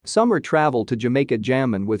Summer travel to Jamaica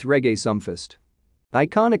Jammin' with Reggae Sumfest.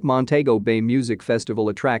 Iconic Montego Bay Music Festival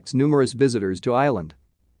attracts numerous visitors to island.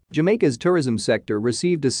 Jamaica's tourism sector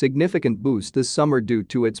received a significant boost this summer due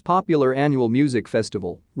to its popular annual music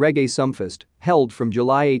festival, Reggae Sumfest, held from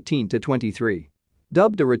July 18 to 23.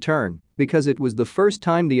 Dubbed a return because it was the first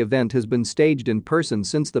time the event has been staged in person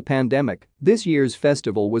since the pandemic, this year's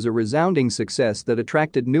festival was a resounding success that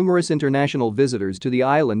attracted numerous international visitors to the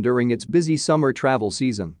island during its busy summer travel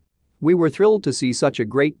season. "We were thrilled to see such a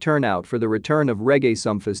great turnout for the return of Reggae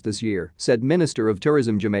Sumfest this year," said Minister of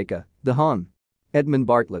Tourism Jamaica, the Hon. Edmund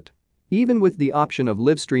Bartlett. "Even with the option of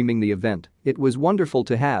live streaming the event, it was wonderful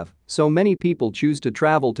to have so many people choose to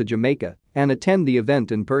travel to Jamaica and attend the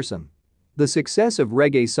event in person." The success of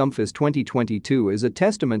Reggae Sumfest 2022 is a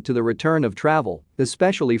testament to the return of travel,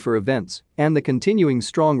 especially for events, and the continuing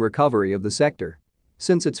strong recovery of the sector.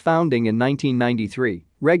 Since its founding in 1993,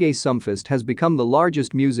 Reggae Sumfest has become the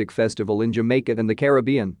largest music festival in Jamaica and the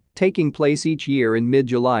Caribbean, taking place each year in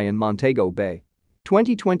mid-July in Montego Bay.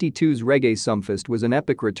 2022's Reggae Sumfest was an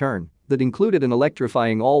epic return that included an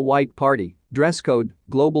electrifying all-white party, dress code,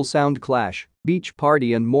 global sound clash, beach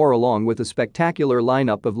party and more, along with a spectacular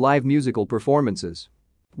lineup of live musical performances.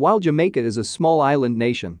 While Jamaica is a small island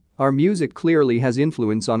nation, our music clearly has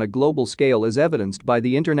influence on a global scale, as evidenced by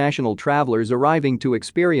the international travelers arriving to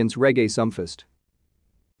experience Reggae Sumfest.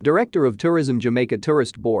 Director of Tourism Jamaica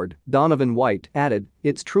Tourist Board, Donovan White, added,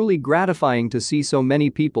 "It's truly gratifying to see so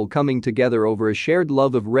many people coming together over a shared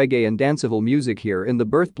love of reggae and dancehall music here in the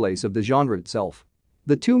birthplace of the genre itself."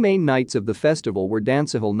 The two main nights of the festival were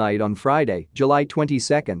Dancehall Night on Friday, July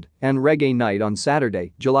 22, and Reggae Night on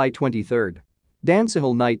Saturday, July 23.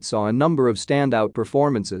 Dancehall Night saw a number of standout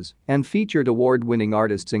performances and featured award-winning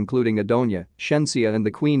artists including Adonia, Shensia and the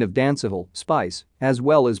Queen of Dancehall, Spice, as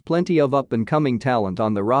well as plenty of up-and-coming talent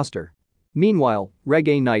on the roster. Meanwhile,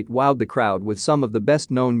 Reggae Night wowed the crowd with some of the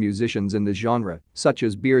best-known musicians in the genre, such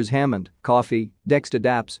as Beers Hammond, Coffee, Dexta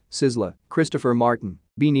Daps, Sizzla, Christopher Martin,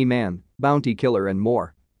 Beanie Man, Bounty Killer and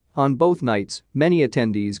more. On both nights, many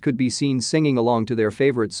attendees could be seen singing along to their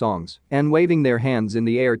favorite songs and waving their hands in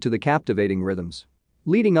the air to the captivating rhythms.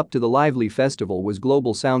 Leading up to the lively festival was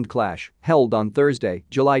Global Sound Clash, held on Thursday,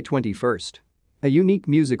 July 21. A unique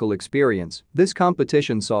musical experience, this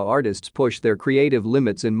competition saw artists push their creative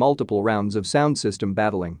limits in multiple rounds of sound system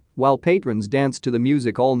battling, while patrons danced to the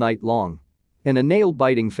music all night long. In a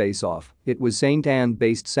nail-biting face-off, it was St.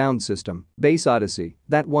 Anne-based sound system, Bass Odyssey,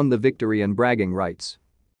 that won the victory and bragging rights.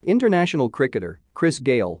 International cricketer Chris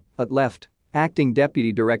Gayle, at left, Acting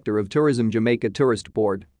Deputy Director of Tourism Jamaica Tourist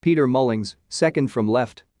Board, Peter Mullings, second from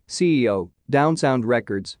left, CEO, Downsound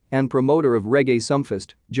Records, and promoter of Reggae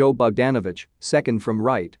Sumfest, Joe Bogdanovich, second from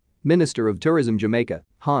right, Minister of Tourism Jamaica,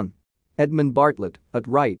 Hon. Edmund Bartlett, at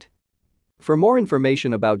right. For more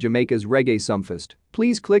information about Jamaica's Reggae Sumfest,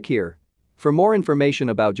 please click here. For more information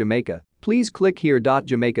about Jamaica, please click here.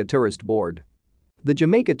 Jamaica Tourist Board. The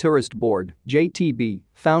Jamaica Tourist Board, JTB,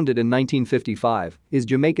 founded in 1955, is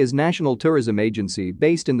Jamaica's national tourism agency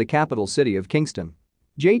based in the capital city of Kingston.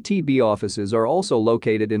 JTB offices are also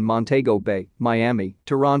located in Montego Bay, Miami,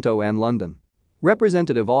 Toronto and London.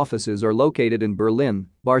 Representative offices are located in Berlin,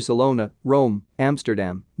 Barcelona, Rome,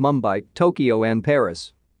 Amsterdam, Mumbai, Tokyo and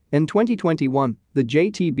Paris. In 2021, the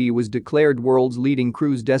JTB was declared world's leading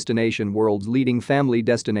cruise destination, world's leading family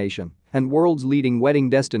destination, and world's leading wedding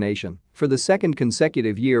destination for the second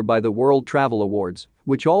consecutive year by the World Travel Awards,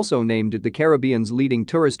 which also named it the Caribbean's leading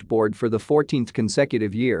tourist board for the 14th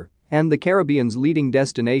consecutive year and the Caribbean's leading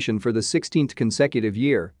destination for the 16th consecutive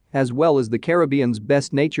year, as well as the Caribbean's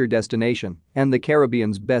best nature destination and the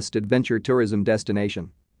Caribbean's best adventure tourism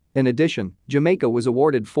destination. In addition, Jamaica was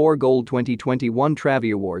awarded 4 Gold 2021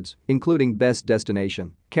 Travel Awards, including Best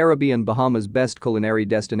Destination, Caribbean Bahamas Best Culinary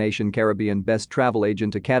Destination, Caribbean Best Travel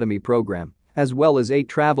Agent Academy Program, as well as 8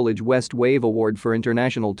 Travelage West Wave Award for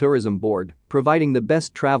International Tourism Board, providing the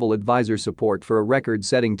best travel advisor support for a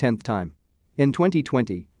record-setting 10th time. In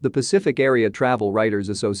 2020, the Pacific Area Travel Writers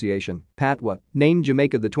Association, PATWA, named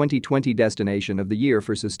Jamaica the 2020 Destination of the Year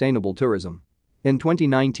for Sustainable Tourism. In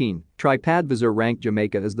 2019, TripAdvisor ranked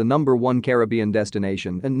Jamaica as the #1 Caribbean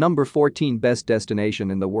destination and #14 best destination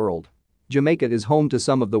in the world. Jamaica is home to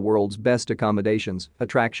some of the world's best accommodations,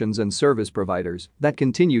 attractions and service providers that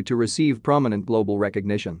continue to receive prominent global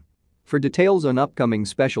recognition. For details on upcoming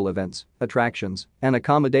special events, attractions, and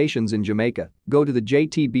accommodations in Jamaica, go to the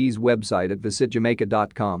JTB's website at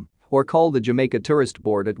visitjamaica.com or call the Jamaica Tourist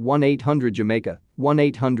Board at 1-800-JAMAICA,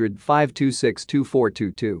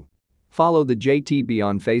 1-800-526-2422. Follow the JTB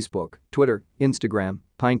on Facebook, Twitter, Instagram,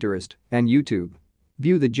 Pinterest, and YouTube.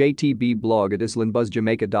 View the JTB blog at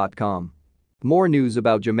islandbuzzjamaica.com. More news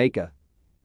about Jamaica.